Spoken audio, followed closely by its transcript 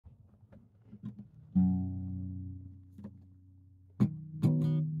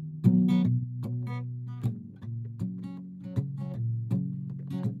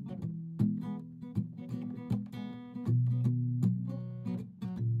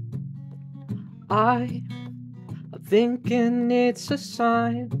I'm thinking it's a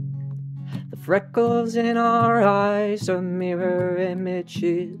sign. The freckles in our eyes are mirror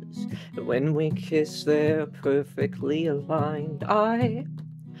images, and when we kiss they're perfectly aligned. I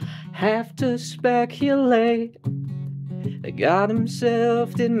have to speculate that God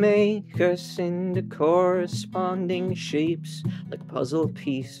himself did make us into corresponding shapes, like puzzle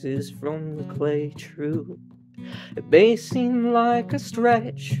pieces from the clay. True, it may seem like a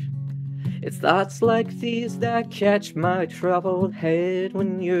stretch. It's thoughts like these that catch my troubled head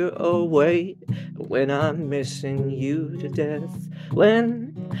when you're away, when I'm missing you to death,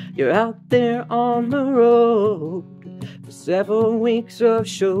 when you're out there on the road for several weeks of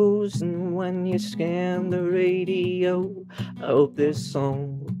shows, and when you scan the radio, I hope this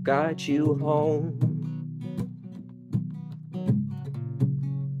song will guide you home.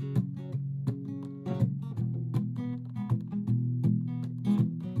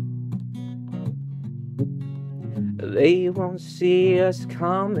 They won't see us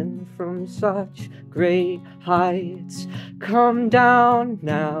coming from such great heights. Come down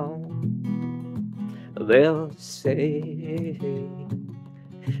now, they'll say,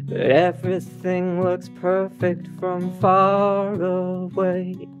 but everything looks perfect from far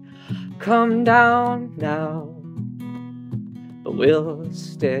away. Come down now, but we'll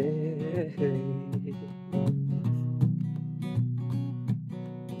stay.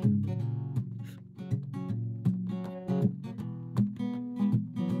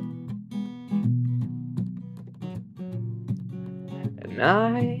 And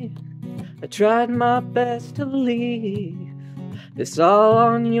I tried my best to leave this all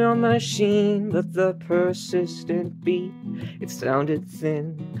on your machine, but the persistent beat, it sounded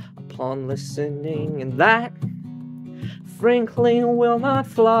thin upon listening, and that frankly will not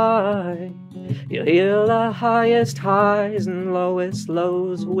fly. You'll hear the highest highs and lowest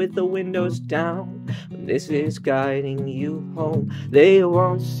lows with the windows down. When this is guiding you home, they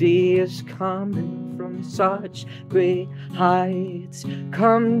won't see us coming from such great heights.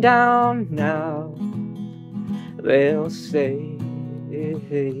 Come down now, they'll say,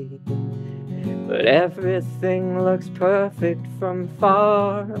 but everything looks perfect from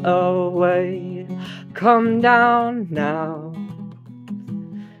far away. Come down now,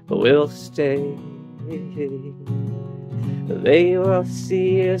 but we'll stay. They will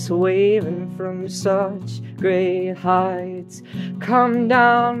see us waving from such great heights. Come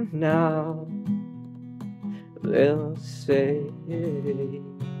down now, they'll say,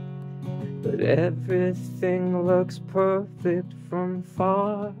 but everything looks perfect from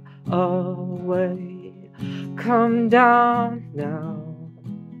far away. Come down now,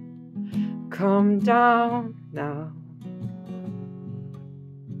 come down now.